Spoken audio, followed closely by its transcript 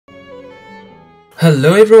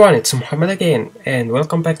Hello everyone, it's Muhammad again, and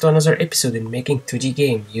welcome back to another episode in making 2D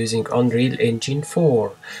game using Unreal Engine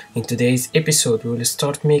 4. In today's episode we will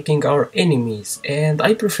start making our enemies, and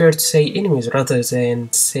I prefer to say enemies rather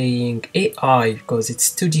than saying AI because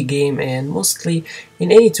it's 2D game, and mostly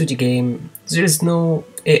in any 2D game there is no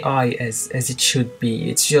AI as it should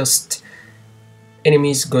be. It's just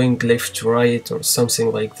enemies going left to right or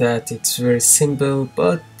something like that. It's very simple,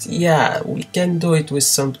 but yeah, we can do it with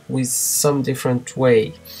some different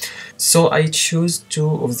way. So I choose two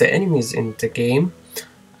of the enemies in the game.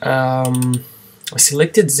 I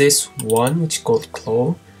selected this one, which called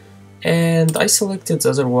Claw, and I selected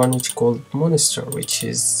the other one, which called Monster, which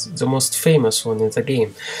is the most famous one in the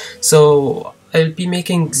game. So I'll be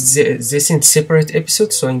making this in separate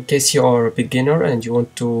episodes, so in case you are a beginner and you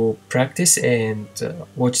want to practice and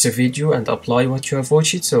watch the video and apply what you have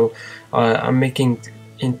watched, so I'm making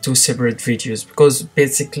in two separate videos, because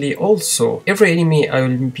basically also every enemy I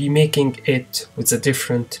will be making it with a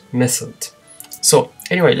different method. So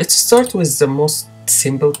anyway, let's start with the most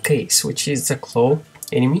simple case, which is the Claw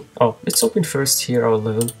enemy. Oh, let's open first here our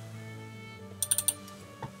level.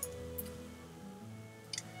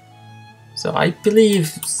 So I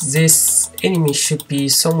believe this enemy should be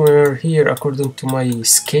somewhere here according to my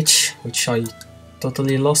sketch, which I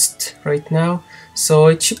totally lost right now. So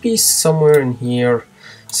it should be somewhere in here.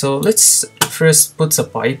 So let's first put the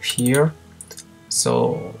pipe here.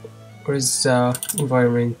 So where's the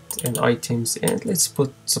environment and items, and let's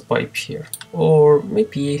put the pipe here. Or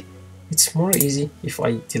maybe it's more easy if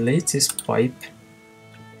I delete this pipe.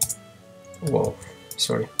 Whoa,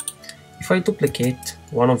 sorry. If I duplicate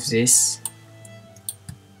one of these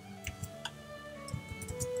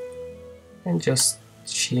and just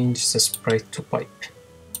change the sprite to pipe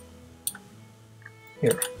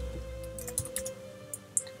here.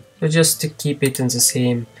 So just to keep it in the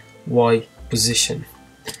same Y position.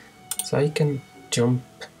 So I can jump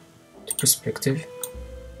to perspective,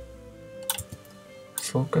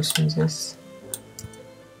 focus on this,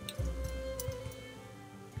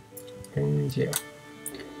 and yeah,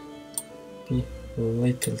 be a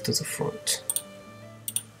little to the front.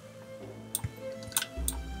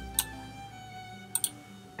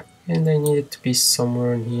 And I need it to be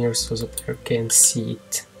somewhere in here so the player can see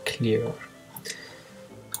it clearer.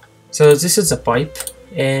 So this is the pipe,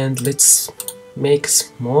 and let's make a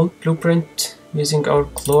small blueprint using our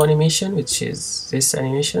claw animation, which is this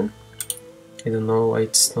animation. I don't know why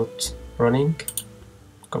it's not running.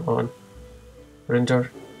 Come on, render.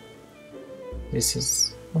 This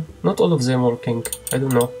is not all of them working. I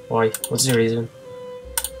don't know why. What's the reason?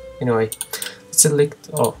 Anyway, let's select.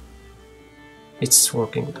 Oh, it's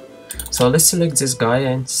working. So let's select this guy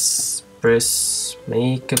and press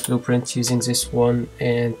make a blueprint using this one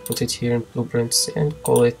and put it here in blueprints and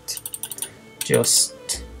call it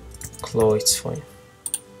just Claw. It's fine.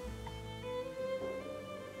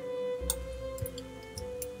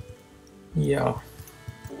 Yeah.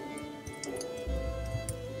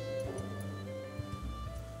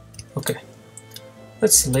 Okay.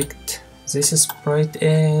 Let's select this sprite,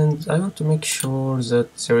 and I want to make sure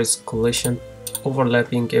that there is collision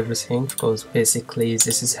overlapping everything, because basically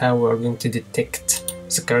this is how we're going to detect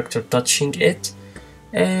the character touching it.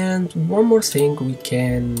 And one more thing, we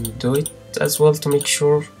can do it as well to make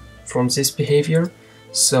sure from this behavior.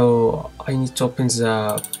 So I need to open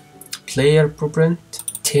the player blueprint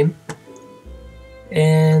Tim,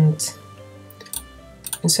 and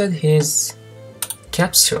inside his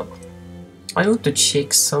capsule I want to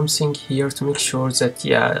check something here to make sure that,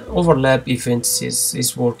 yeah, overlap events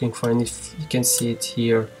is working fine. If you can see it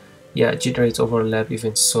here, yeah, generate overlap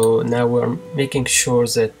events. So now we're making sure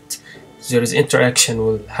that there is interaction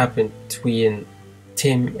will happen between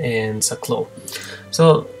Tim and the Claw.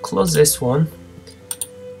 So close this one,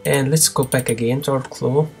 and let's go back again to our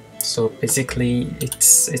Claw. So basically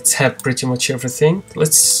it's have pretty much everything.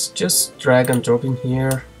 Let's just drag and drop in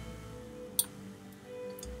here.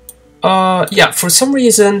 Yeah, for some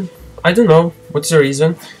reason, I don't know what's the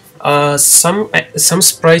reason, some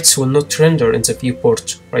sprites will not render in the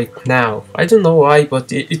viewport right now. I don't know why,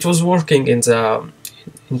 but it was working in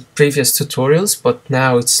previous tutorials, but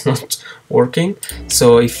now it's not working.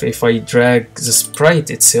 So if I drag the sprite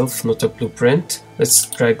itself, not a blueprint, let's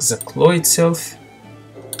drag the Claw itself,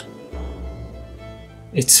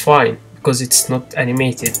 it's fine because it's not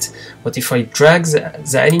animated. But if I drag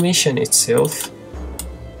the animation itself,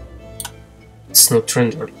 it's not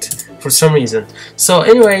rendered for some reason. So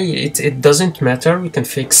anyway, it doesn't matter, we can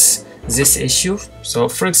fix this issue. So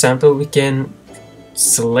for example, we can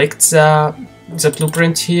select the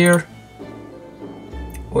blueprint here,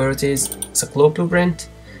 where it is, the Claw blueprint,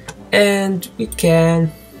 and we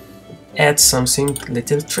can add something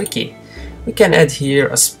little tricky. We can add here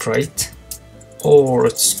a sprite, or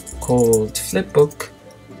it's called flipbook,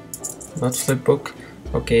 not flipbook,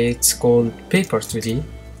 okay, it's called paper 2D.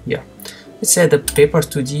 Yeah, let's add a paper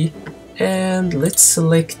 2D, and let's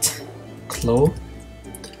select claw.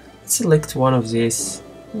 Select one of these.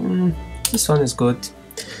 This one is good.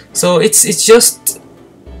 So it's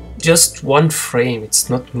just one frame, it's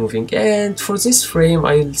not moving, and for this frame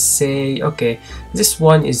I'll say okay, this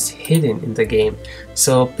one is hidden in the game.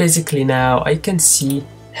 So basically now I can see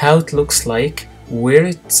how it looks like, where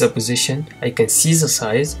it's a position, I can see the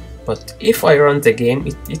size, but if I run the game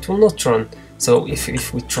it will not run. So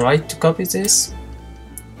if we try to copy this,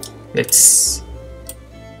 let's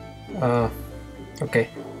okay,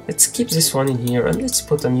 let's keep this one in here and let's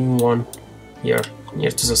put a new one here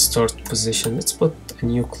near to the start position. Let's put a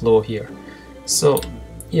new claw here. So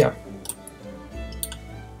yeah,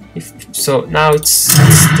 so now it's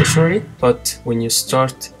stationary, but when you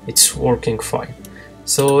start it's working fine.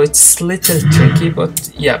 So it's a little tricky,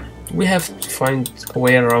 but yeah, we have to find a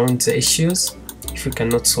way around the issues if we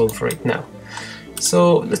cannot solve right now.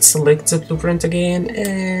 So let's select the blueprint again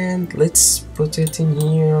and let's put it in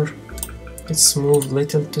here. Let's move a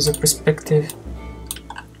little to the perspective.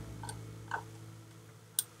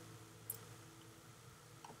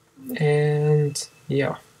 And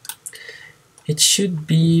yeah, it should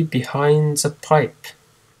be behind the pipe.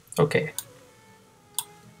 Okay,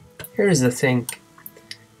 here is the thing,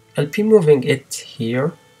 I'll be moving it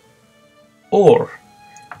here, or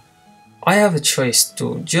I have a choice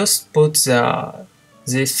to just put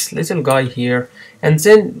this little guy here and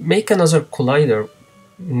then make another collider,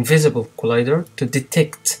 invisible collider, to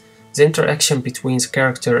detect the interaction between the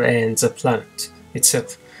character and the planet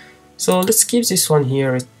itself. So let's keep this one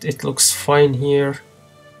here, it looks fine here,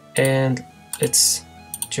 and let's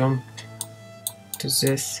jump to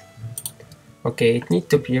this. Okay, it needs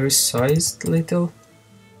to be resized a little.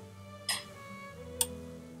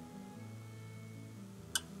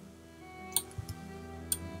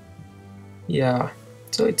 Yeah,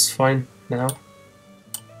 so it's fine now.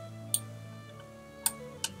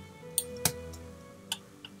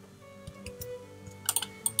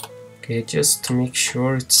 Okay, just to make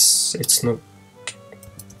sure it's not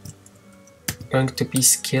going to be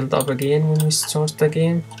scaled up again when we start the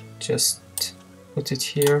game, just put it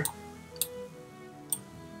here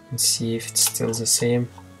and see if it's still the same.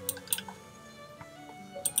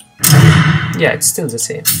 Yeah, it's still the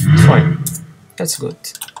same. Fine, that's good.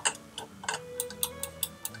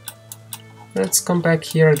 Let's come back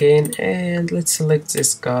here again and let's select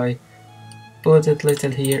this guy, put it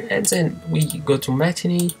little here, and then we go to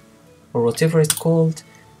matinee or whatever it's called,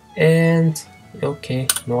 and okay,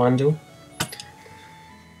 no undo.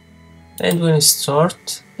 And when we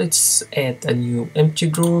start, let's add a new empty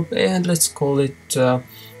group and let's call it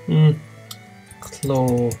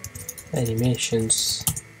claw animations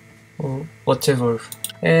or whatever,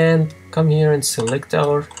 and come here and select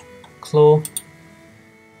our claw,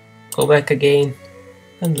 go back again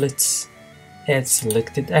and let's add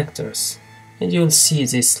selected actors, and you'll see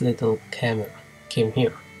this little camera came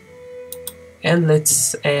here. And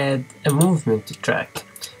let's add a movement track.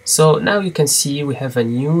 So now you can see we have a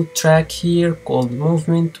new track here called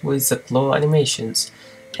movement with the claw animations,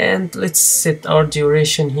 and let's set our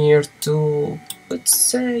duration here to, let's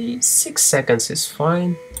say 6 seconds is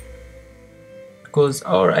fine, because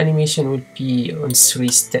our animation will be on 3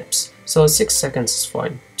 steps, so 6 seconds is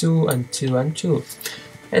fine. 2 and 2 and 2.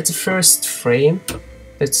 At the first frame,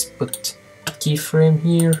 let's put keyframe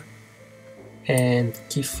here and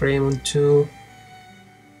keyframe on 2.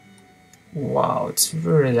 Wow, it's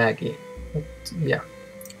very laggy, but yeah,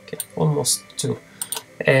 okay, almost 2.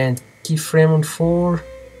 And keyframe on 4,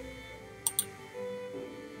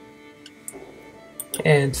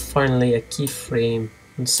 and finally a keyframe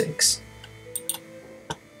on 6.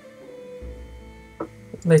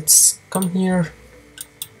 Let's come here,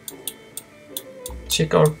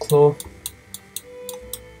 check our claw,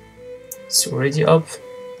 it's already up.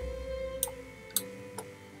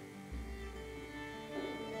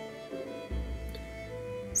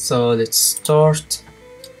 So let's start.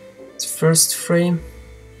 The first frame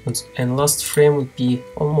and last frame will be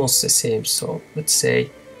almost the same, so let's say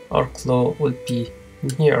our claw will be in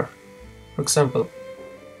here, for example.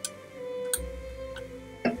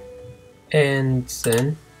 And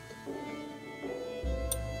then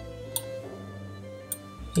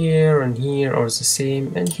here and here are the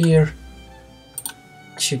same, and here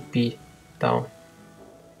it should be down.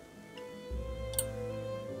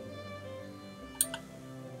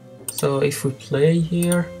 So if we play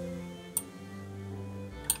here,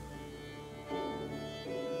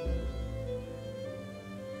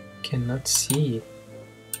 cannot see.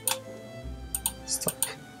 Stop.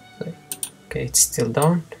 Okay, it's still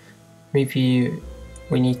down. Maybe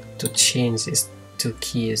we need to change these two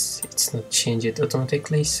keys. It's not change it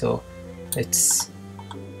automatically, so let's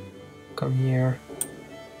come here,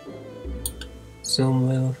 zoom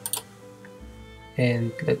well,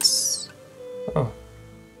 and let's, oh,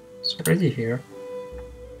 it's already here.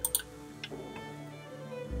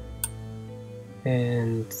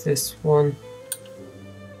 And this one,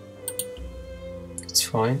 it's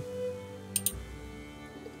fine.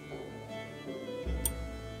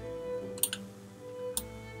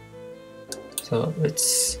 So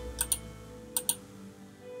let's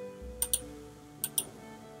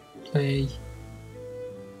play.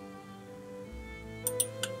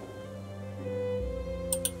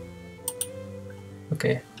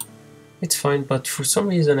 Okay, it's fine, but for some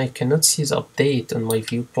reason I cannot see the update on my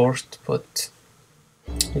viewport, but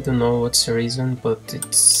I don't know what's the reason, but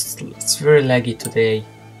it's very laggy today.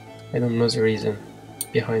 I don't know the reason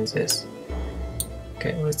behind this.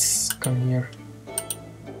 Okay, let's come here.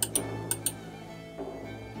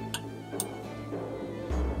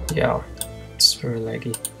 Yeah, it's very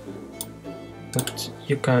laggy, but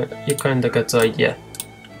you kinda got the idea.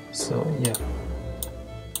 So yeah,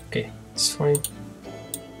 okay, it's fine.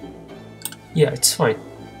 Yeah, it's fine.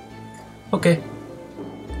 Okay,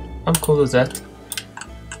 I'm cool with that.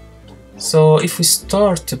 So if we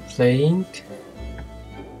start playing,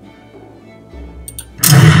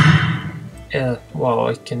 wow,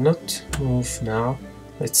 I cannot move now.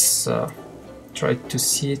 Let's try to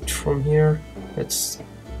see it from here. Let's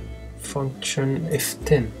function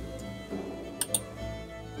F10.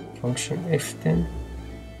 Function F10.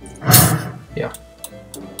 Yeah.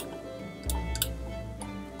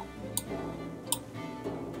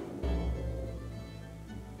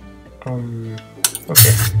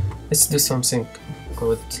 Okay, let's do something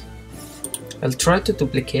good. I'll try to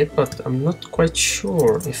duplicate, but I'm not quite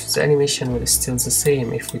sure if the animation will still the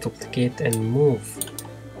same if we duplicate and move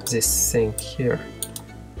this thing here.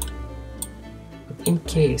 But in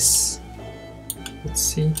case, let's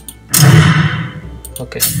see.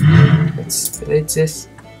 Okay, let's delete this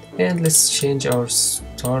and let's change our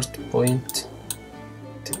start point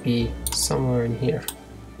to be somewhere in here.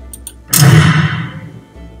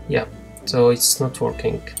 Yeah, so it's not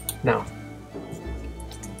working now.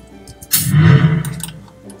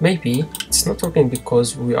 Maybe it's not working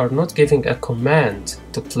because we are not giving a command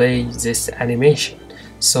to play this animation.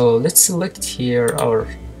 So let's select here our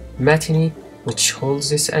matinee, which holds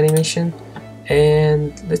this animation,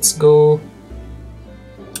 and let's go.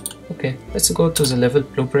 Okay, let's go to the level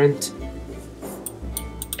blueprint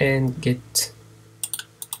and get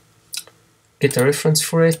a reference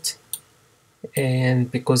for it. And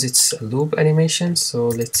because it's a loop animation, so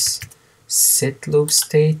let's set loop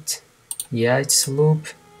state. Yeah, it's a loop.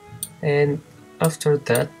 And after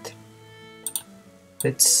that,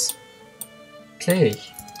 let's play.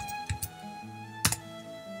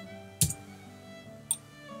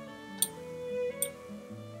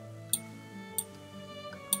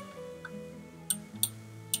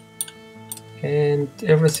 And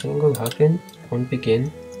everything will happen on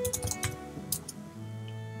begin.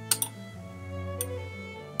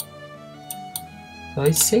 So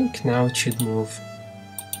I think now it should move.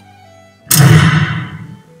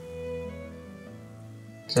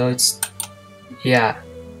 So it's, yeah,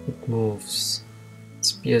 it moves.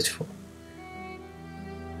 It's beautiful.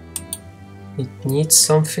 It needs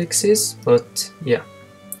some fixes, but yeah,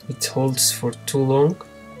 it holds for too long.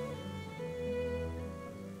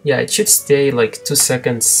 Yeah, it should stay like 2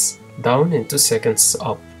 seconds down and 2 seconds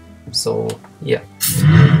up. So yeah.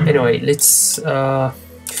 Anyway, let's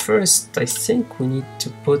first I think we need to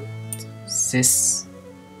put this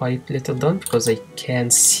pipe little down because I can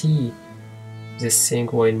see this thing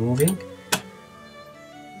while moving.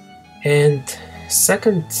 And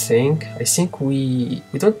second thing, I think we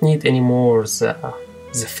don't need anymore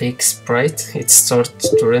the fake sprite. It starts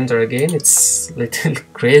to render again. It's a little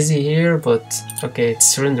crazy here, but okay,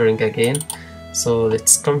 it's rendering again. So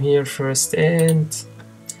let's come here first and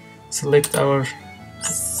select our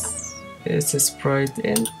sprite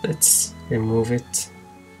and let's remove it.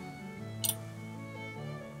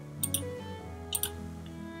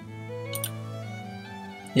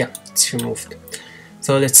 Yeah, it's removed.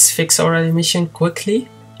 So let's fix our animation quickly.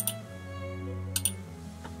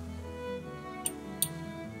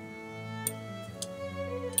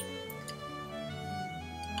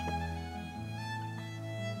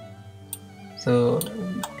 So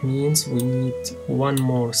it means we need 1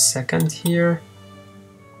 more second here,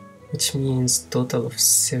 which means total of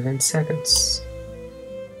 7 seconds.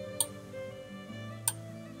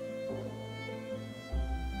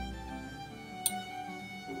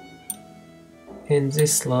 in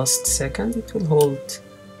this last second it will hold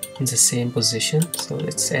in the same position. So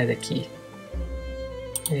let's add a key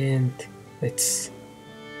and let's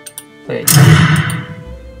wait,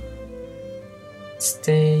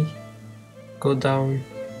 stay, go down,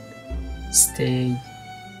 stay.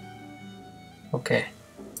 Okay,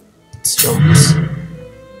 it jumps.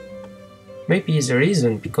 Maybe the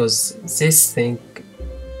reason because this thing,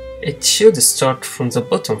 it should start from the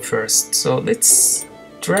bottom first. So let's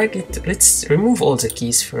drag it, let's remove all the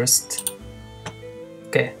keys first.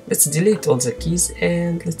 Okay, let's delete all the keys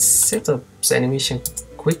and let's set up the animation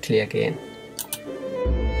quickly again.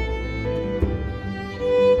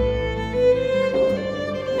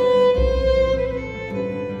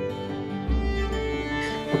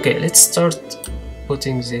 Okay, let's start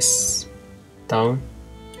putting this down,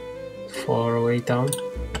 far away down,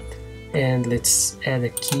 and let's add a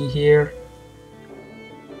key here.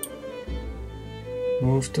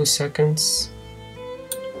 Move 2 seconds.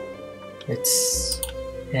 Let's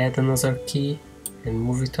add another key and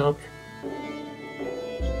move it up.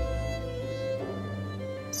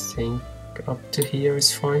 I think up to here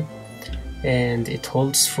is fine, and it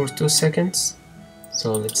holds for 2 seconds.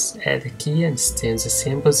 So let's add a key and stay in the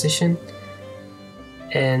same position,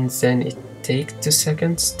 and then it takes 2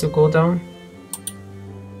 seconds to go down.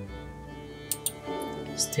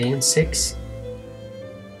 Stay in 6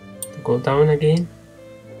 to go down again,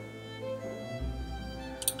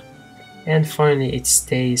 and finally it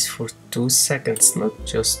stays for 2 seconds, not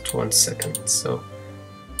just 1 second. So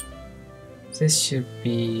this should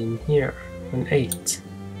be in here on 8,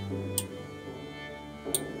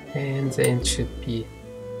 and the end should be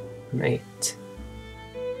on 8.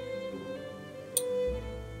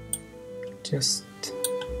 Just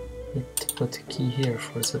need to put a key here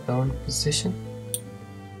for the down position.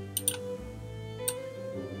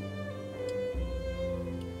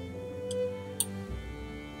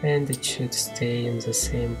 And it should stay in the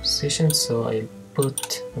same position, so I'll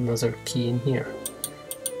put another key in here.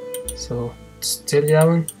 So it's still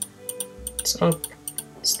down, it's up,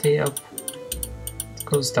 stay up, it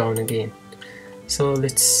goes down again. So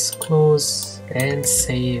let's close and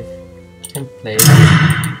save and play.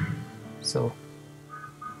 So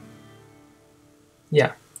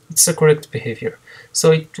yeah, it's the correct behavior.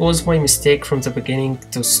 So it was my mistake from the beginning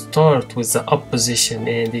to start with the up position,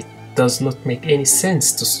 and it does not make any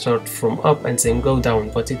sense to start from up and then go down,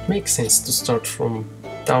 but it makes sense to start from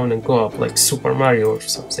down and go up, like Super Mario or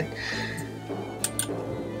something.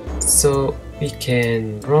 So we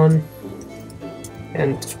can run,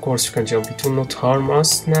 and of course we can jump. It will not harm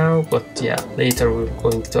us now, but yeah, later we're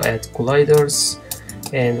going to add colliders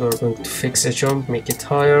and we're going to fix the jump, make it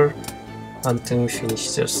higher until we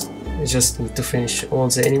finish. We just need to finish all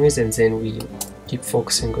the enemies, and then we keep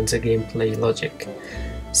focusing on the gameplay logic.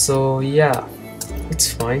 So yeah,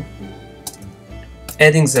 it's fine.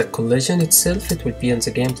 Adding the collision itself, it will be on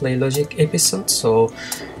the gameplay logic episode. So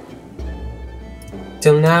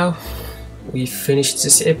till now we finished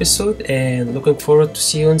this episode, and looking forward to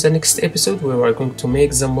see you in the next episode where we're going to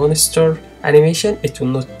make the monster animation. It will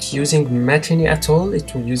not using matinee at all,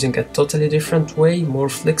 it will using a totally different way, more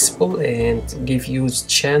flexible, and give you a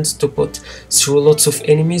chance to put through lots of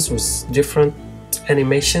enemies with different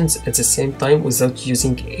animations at the same time without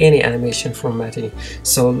using any animation from matinee.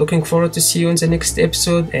 So looking forward to see you in the next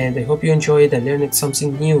episode, and I hope you enjoyed and learned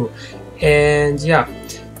something new. And yeah,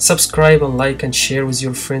 subscribe and like and share with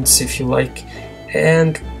your friends if you like.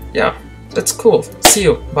 And yeah, that's cool. See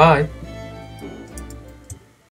you. Bye.